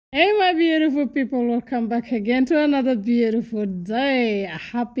Hey my beautiful people, welcome back again to another beautiful day. A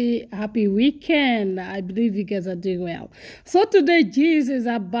happy weekend. I believe you guys are doing well. So today gist is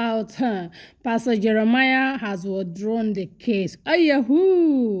about Pastor Jeremiah has withdrawn the case. Oh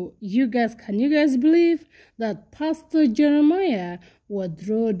yahoo! Can you guys believe that Pastor Jeremiah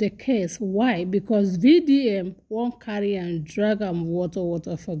withdrew the case? Why? Because VDM won't carry and drag and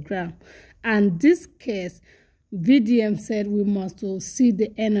water for ground. And this case, VDM said we must see the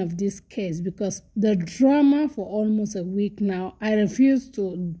end of this case because the drama for almost a week now, I refuse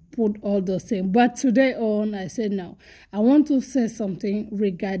to put all those things. But today on, I said no. I want to say something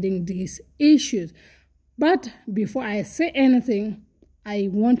regarding these issues. But before I say anything, I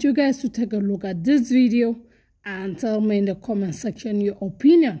want you guys to take a look at this video and tell me in the comment section your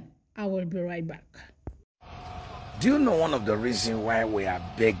opinion. I will be right back. Do you know one of the reasons why we are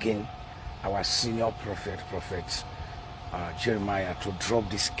begging our senior Prophet Jeremiah to drop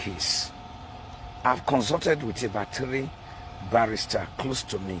this case? I've consulted with about 3 barristers close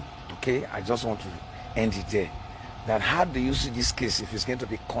to me. Okay, I just want to end it there. That how do you see this case if it's going to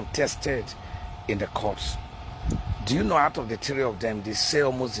be contested in the courts? Do you know out of the 3 of them, they say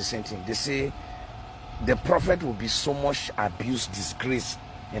almost the same thing. They say the prophet will be so much abused, disgraced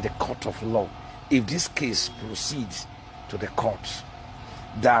in the court of law if this case proceeds to the court,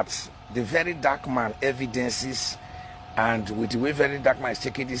 that the very dark man evidences, and with the way very dark man is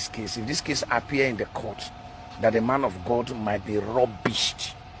taking this case, if this case appear in the court, that the man of God might be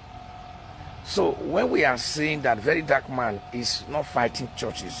rubbished. So when we are saying that very dark man is not fighting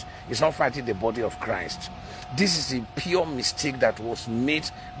churches, he's not fighting the body of Christ, this is a pure mistake that was made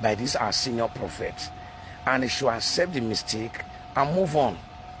by this our senior prophet, and he should accept the mistake and move on.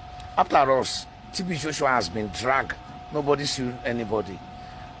 After us, TB Joshua has been dragged, nobody sued anybody.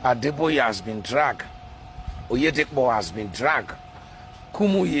 Adeboye has been dragged. Oyedepo has been dragged.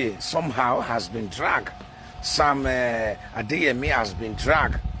 Kumuye somehow has been dragged. Sam Adeyemi has been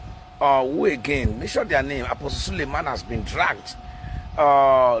dragged. Who again? Make sure their name. Apostle Suleiman has been dragged.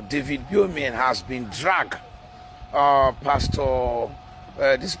 David Biomen has been dragged.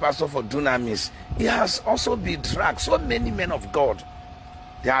 This pastor for Dunamis, he has also been dragged. So many men of God,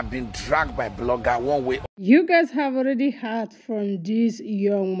 they have been dragged by blogger one way. You guys have already heard from this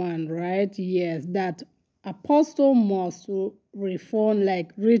young man, right? Yes, that apostle must reform,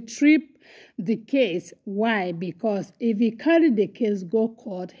 like retrieve the case. Why? Because if he carry the case go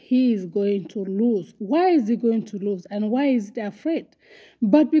court, he is going to lose. Why is he going to lose? And why is he afraid?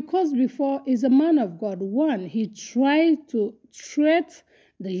 But because before he's a man of God, one, he tried to threat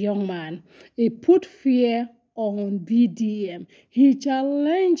the young man. He put fear on VDM. He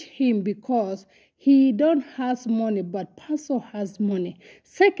challenged him because he don't has money, but pastor has money.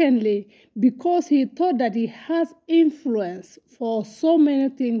 Secondly, because he thought that he has influence for so many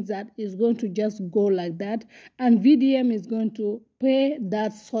things that is going to just go like that, and VDM is going to pay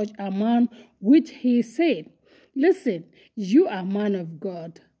that such amount, which he said, listen, you are man of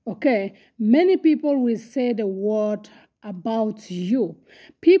God, okay? Many people will say the word about you.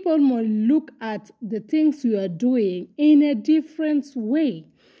 People will look at the things you are doing in a different way.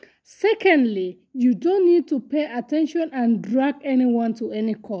 Secondly, you don't need to pay attention and drag anyone to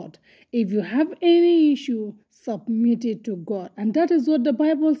any court. If you have any issue, submit it to God. And that is what the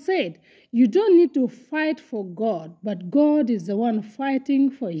Bible said. You don't need to fight for God, but God is the one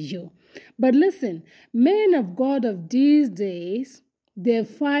fighting for you. But listen, men of God of these days, they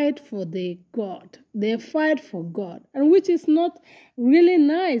fight for the God. They fight for God, and which is not really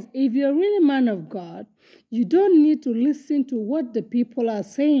nice. If you're really man of God, you don't need to listen to what the people are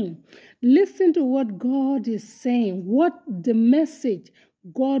saying. Listen to what God is saying, what the message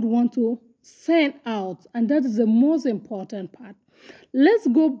God wants to send out, and that is the most important part. Let's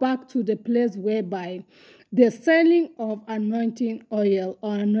go back to the place whereby the selling of anointing oil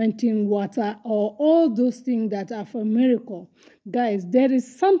or anointing water or all those things that are for miracle. Guys, there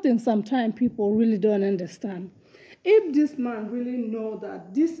is something sometimes people really don't understand. If this man really know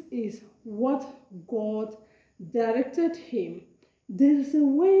that this is what God directed him, there is a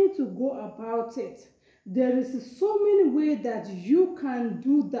way to go about it. There is so many ways that you can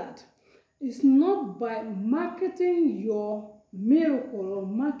do that. It's not by marketing your miracle or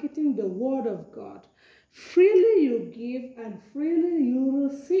marketing the word of God. Freely you give and freely you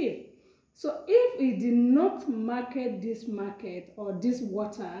receive. So if he did not market this market or this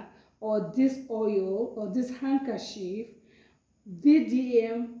water or this oil or this handkerchief,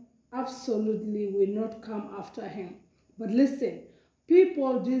 VDM absolutely will not come after him. But listen,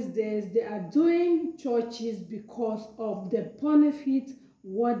 people these days, they are doing churches because of the benefit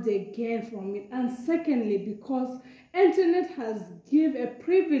what they gain from it. And secondly, because internet has give a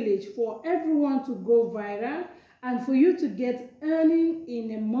privilege for everyone to go viral and for you to get earning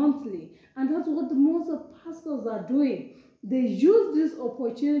in a monthly. And that's what most of pastors are doing. They use this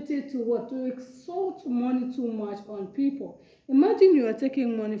opportunity to what? To exalt money too much on people. Imagine you are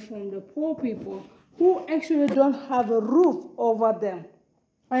taking money from the poor people who actually don't have a roof over them,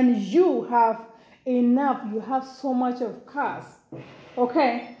 and you have enough, you have so much of cars.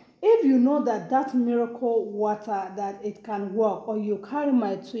 Okay, if you know that that miracle water, that it can work, or you carry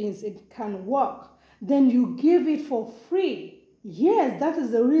my twins, it can work, then you give it for free. Yes, that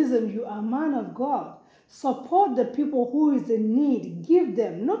is the reason you are a man of God. Support the people who is in need. Give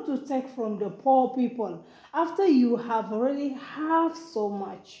them, not to take from the poor people after you have already have so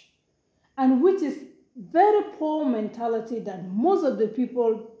much. And which is very poor mentality that most of the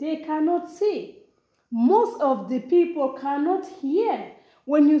people, they cannot see. Most of the people cannot hear.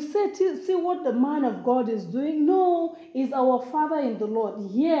 When you say, see what the man of God is doing, no, it's our Father in the Lord.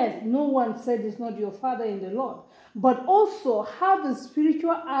 Yes, no one said it's not your Father in the Lord. But also have the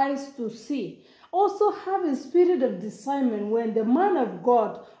spiritual eyes to see. Also have a spirit of discernment. When the man of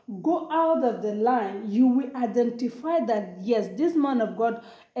God go out of the line, you will identify that, yes, this man of God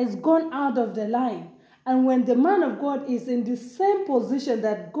has gone out of the line. And when the man of God is in the same position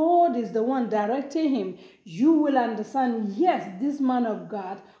that God is the one directing him, you will understand, yes, this man of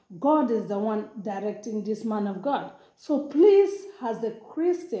God, God is the one directing this man of God. So please, as a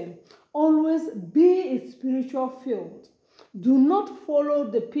Christian, always be in spiritual field. Do not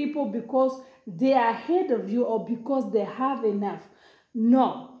follow the people because they are ahead of you or because they have enough.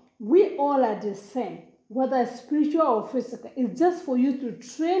 No, we all are the same, whether spiritual or physical. It's just for you to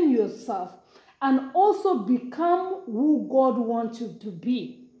train yourself and also become who God wants you to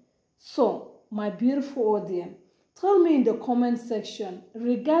be. So, my beautiful audience, tell me in the comment section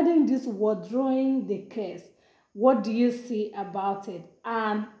regarding this withdrawing the case. What do you see about it?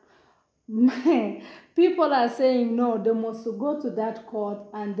 And people are saying no, they must go to that court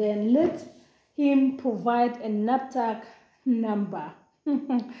and then let him provide a NAPTAC number.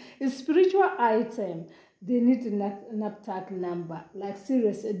 A spiritual item, they need a NAPTAC number. Like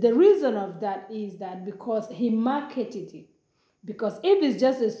seriously, the reason of that is that because he marketed it. Because if it's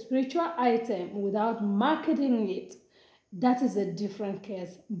just a spiritual item without marketing it, that is a different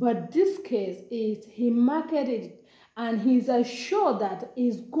case. But this case is he marketed it and he's assured that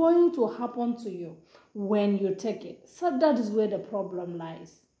it's going to happen to you when you take it. So that is where the problem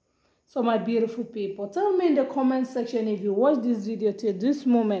lies. So my beautiful people, tell me in the comment section if you watch this video till this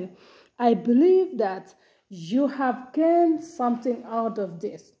moment. I believe that you have gained something out of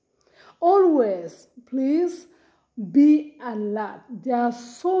this. Always, please be alert. There are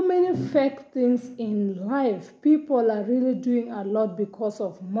so many fake things in life. People are really doing a lot because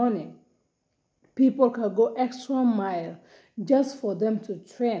of money. People can go extra mile just for them to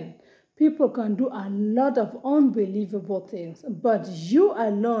train. People can do a lot of unbelievable things, but you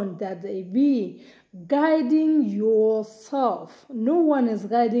alone that they be guiding yourself. No one is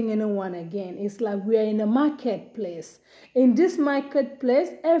guiding anyone again. It's like we are in a marketplace. In this marketplace,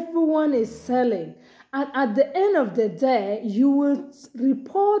 everyone is selling. And at the end of the day, you will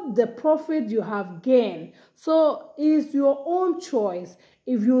report the profit you have gained. So it's your own choice.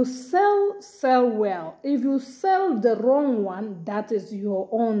 If you sell well. If you sell the wrong one, that is your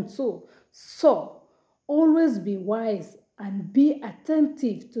own too. So always be wise and be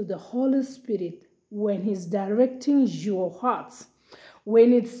attentive to the Holy Spirit when He's directing your heart.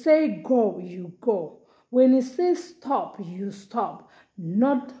 When it says go, you go. When it says stop, you stop.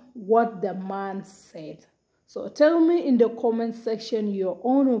 Not what the man said. So tell me in the comment section your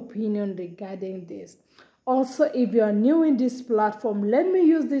own opinion regarding this. Also, if you are new in this platform, let me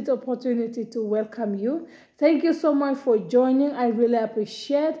use this opportunity to welcome you. Thank you so much for joining. I really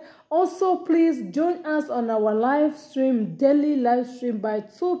appreciate. Also, please join us on our live stream, daily live stream by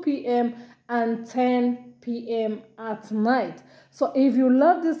 2 p.m. and 10 p.m. at night. So if you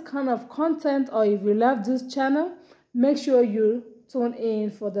love this kind of content or if you love this channel, make sure you tune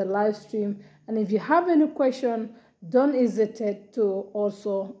in for the live stream. And if you have any question, don't hesitate to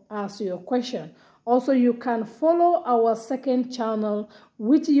also ask your question. Also, you can follow our second channel,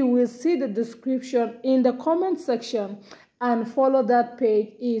 which you will see the description in the comment section, and follow that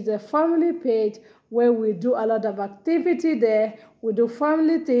page. It's a family page where we do a lot of activity there. We do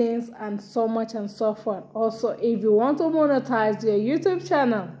family things and so much and so forth. Also, if you want to monetize your YouTube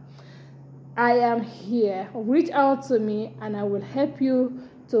channel, I am here. Reach out to me and I will help you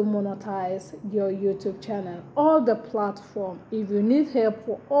to monetize your YouTube channel. All the platform. If you need help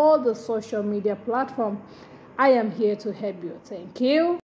for all the social media platform, I am here to help you. Thank you.